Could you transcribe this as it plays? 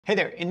Hey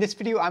there, in this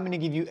video I'm going to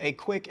give you a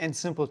quick and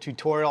simple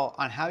tutorial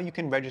on how you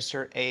can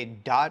register a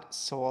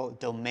 .sol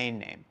domain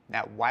name.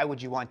 Now, why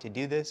would you want to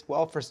do this?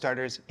 Well, for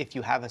starters, if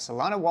you have a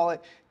Solana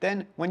wallet,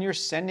 then when you're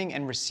sending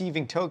and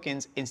receiving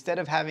tokens, instead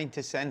of having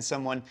to send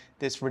someone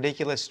this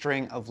ridiculous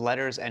string of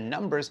letters and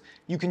numbers,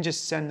 you can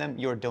just send them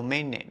your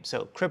domain name.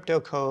 So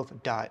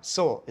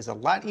kryptocove.sol is a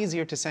lot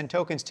easier to send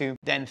tokens to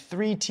than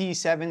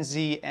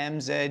 3T7Z,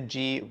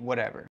 MZG,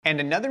 whatever. And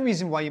another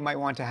reason why you might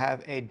want to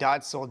have a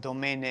 .sol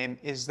domain name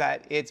is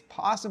that it's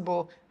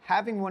possible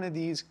having one of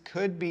these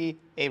could be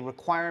a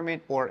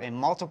requirement or a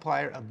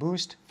multiplier, a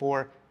boost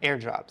for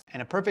airdrops.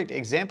 And a perfect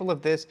example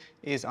of this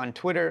is on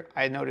Twitter.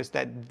 I noticed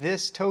that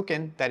this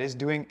token that is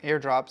doing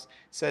airdrops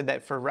said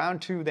that for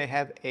round 2, they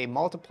have a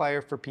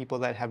multiplier for people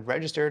that have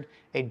registered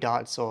a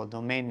 .sol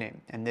domain name.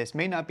 And this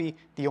may not be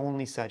the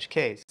only such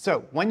case.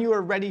 So when you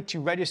are ready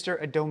to register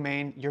a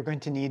domain, you're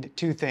going to need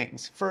two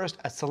things. First,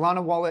 a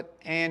Solana wallet,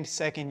 and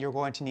second, you're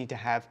going to need to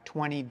have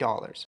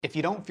 $20. If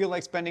you don't feel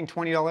like spending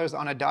 $20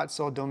 on a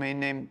 .sol domain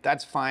name,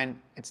 that's fine.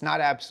 It's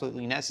not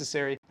absolutely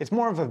necessary. It's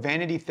more of a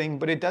vanity thing,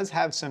 but it does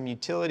have some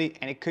utility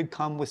and it could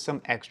come with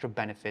some extra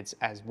benefits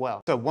as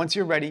well. So once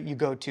you're ready, you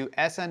go to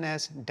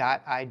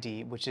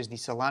sns.id, which is the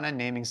Solana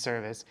naming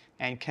service,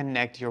 and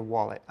connect your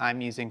wallet. I'm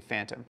using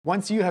Phantom.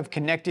 Once you have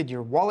connected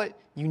your wallet,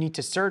 you need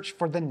to search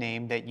for the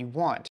name that you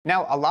want.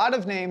 Now, a lot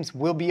of names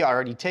will be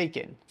already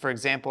taken. For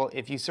example,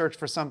 if you search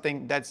for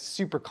something that's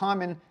super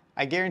common,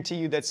 I guarantee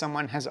you that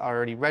someone has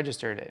already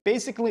registered it.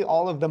 Basically,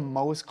 all of the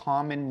most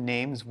common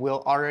names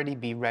will already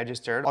be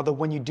registered. Although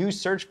when you do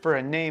search for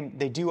a name,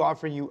 they do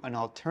offer you an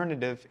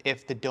alternative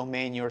if the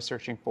domain you're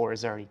searching for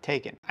is already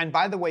taken. And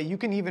by the way, you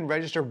can even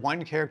register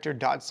one character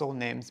 .sol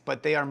names,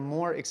 but they are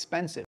more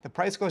expensive. The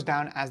price goes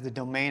down as the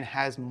domain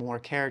has more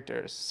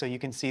characters. So you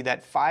can see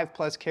that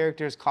 5+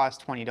 characters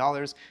cost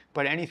 $20,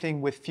 but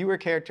anything with fewer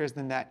characters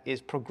than that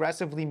is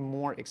progressively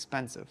more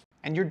expensive.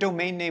 And your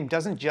domain name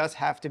doesn't just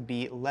have to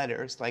be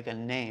letters like a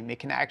name, it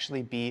can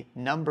actually be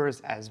numbers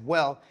as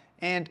well.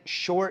 And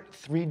short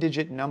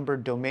 3-digit number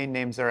domain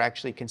names are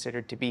actually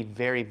considered to be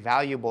very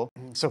valuable.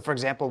 So for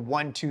example,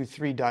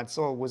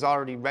 123.sol was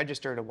already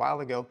registered a while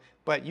ago,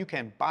 but you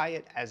can buy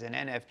it as an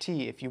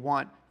NFT if you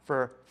want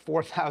for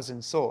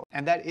 4,000 SOL.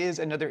 And that is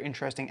another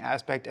interesting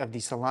aspect of the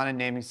Solana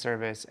naming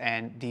service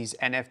and these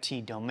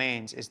NFT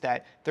domains, is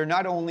that they're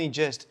not only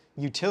just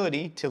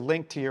utility to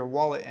link to your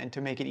wallet and to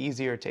make it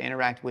easier to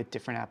interact with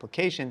different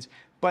applications,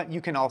 but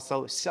you can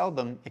also sell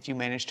them if you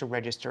manage to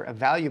register a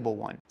valuable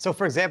one. So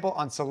for example,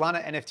 on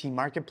Solana NFT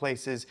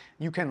marketplaces,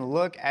 you can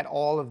look at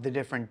all of the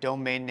different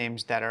domain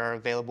names that are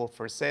available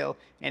for sale.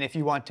 And if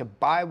you want to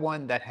buy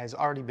one that has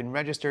already been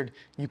registered,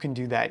 you can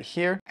do that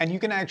here. And you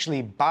can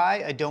actually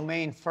buy a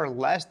domain for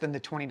less than the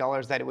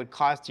 $20 that it would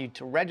cost you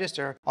to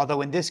register.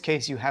 Although in this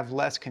case, you have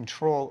less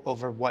control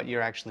over what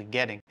you're actually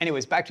getting.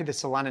 Anyways, back to the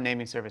Solana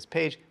naming service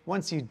page.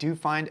 Once you do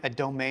find a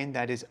domain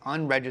that is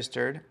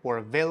unregistered or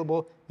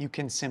available, you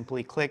can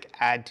simply click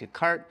add to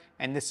cart,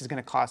 and this is going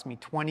to cost me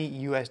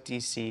 20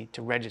 USDC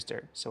to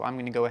register. So I'm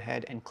going to go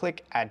ahead and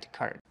click add to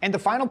cart. And the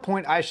final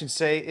point I should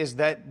say is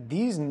that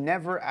these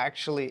never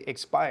actually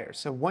expire.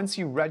 So once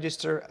you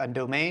register a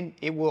domain,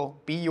 it will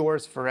be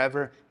yours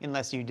forever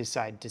unless you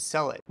decide to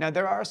sell it. Now,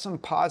 there are some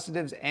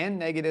positives and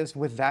negatives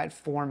with that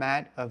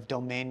format of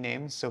domain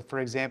names. So for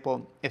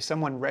example, if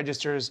someone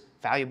registers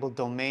valuable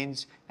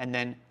domains and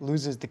then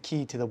loses the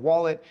key to the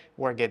wallet,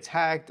 or gets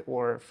hacked,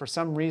 or for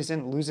some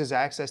reason loses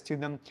access to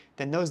them,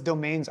 then those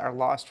domains are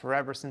lost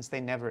forever since they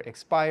never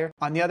expire.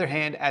 On the other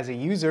hand, as a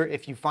user,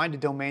 if you find a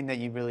domain that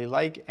you really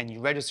like and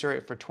you register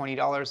it for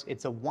 $20,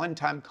 it's a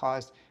one-time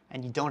cost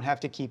and you don't have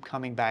to keep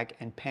coming back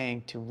and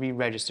paying to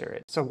re-register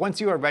it. So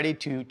once you are ready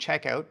to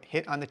check out,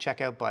 hit on the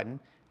checkout button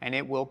and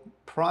it will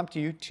prompt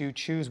you to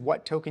choose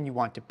what token you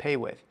want to pay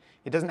with.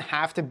 It doesn't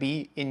have to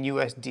be in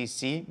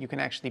USDC. You can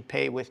actually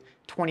pay with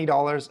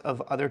 $20 of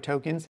other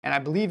tokens. And I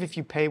believe if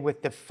you pay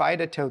with the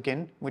FIDA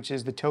token, which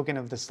is the token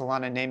of the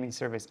Solana naming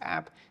service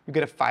app, you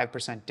get a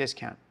 5%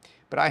 discount.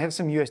 But I have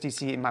some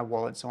USDC in my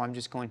wallet, so I'm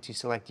just going to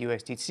select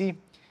USDC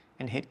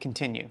and hit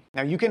continue.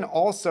 Now you can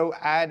also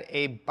add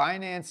a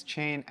Binance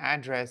chain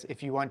address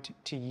if you want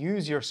to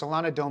use your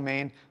Solana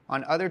domain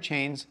on other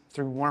chains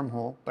through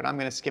Wormhole, but I'm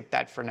gonna skip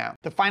that for now.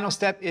 The final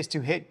step is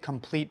to hit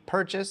complete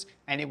purchase,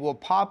 and it will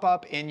pop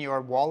up in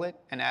your wallet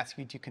and ask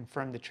you to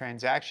confirm the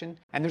transaction.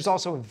 And there's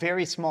also a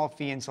very small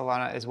fee in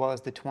Solana as well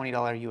as the $20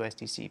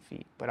 USDC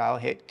fee, but I'll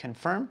hit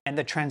confirm and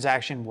the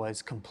transaction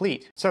was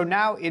complete. So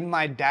now in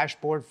my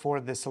dashboard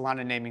for the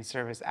Solana naming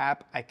service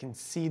app, I can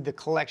see the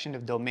collection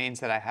of domains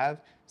that I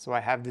have. So I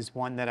have this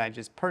one that I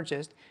just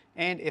purchased,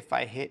 and if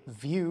I hit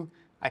view,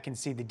 I can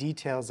see the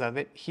details of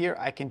it. Here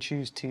I can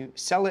choose to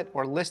sell it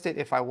or list it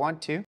if I want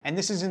to. And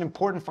this is an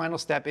important final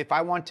step. If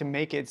I want to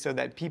make it so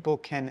that people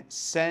can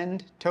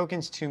send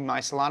tokens to my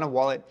Solana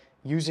wallet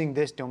using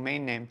this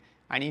domain name,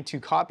 I need to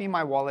copy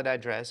my wallet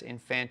address in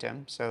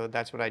Phantom. So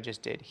that's what I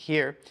just did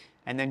here.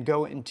 And then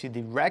go into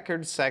the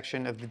records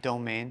section of the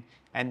domain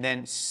and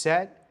then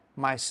set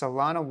my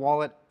Solana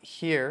wallet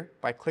here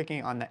by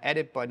clicking on the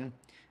edit button.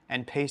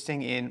 and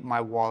pasting in my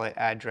wallet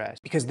address,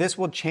 because this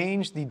will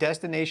change the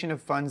destination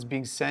of funds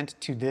being sent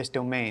to this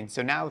domain.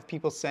 So now if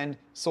people send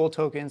SOL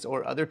tokens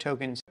or other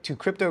tokens to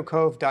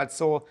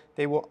kryptocove.sol,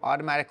 they will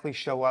automatically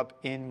show up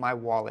in my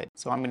wallet.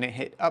 So I'm going to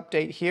hit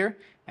update here,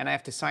 and I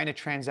have to sign a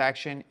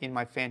transaction in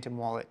my Phantom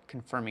wallet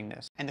confirming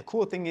this. And the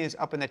cool thing is,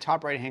 up in the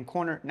top right hand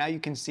corner, now you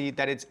can see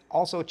that it's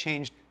also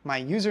changed my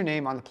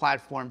username on the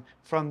platform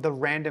from the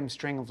random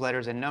string of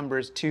letters and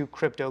numbers to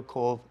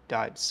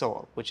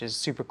kryptocove.sol, which is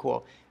super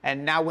cool.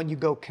 And now when you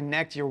go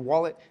connect your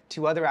wallet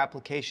to other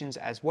applications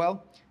as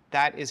well,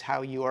 that is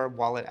how your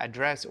wallet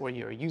address or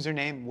your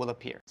username will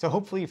appear. So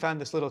hopefully you found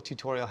this little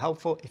tutorial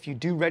helpful. If you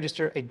do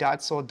register a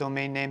 .sol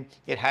domain name,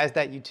 it has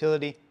that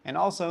utility and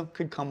also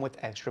could come with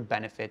extra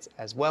benefits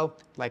as well,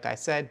 like I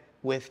said,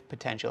 with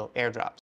potential airdrops.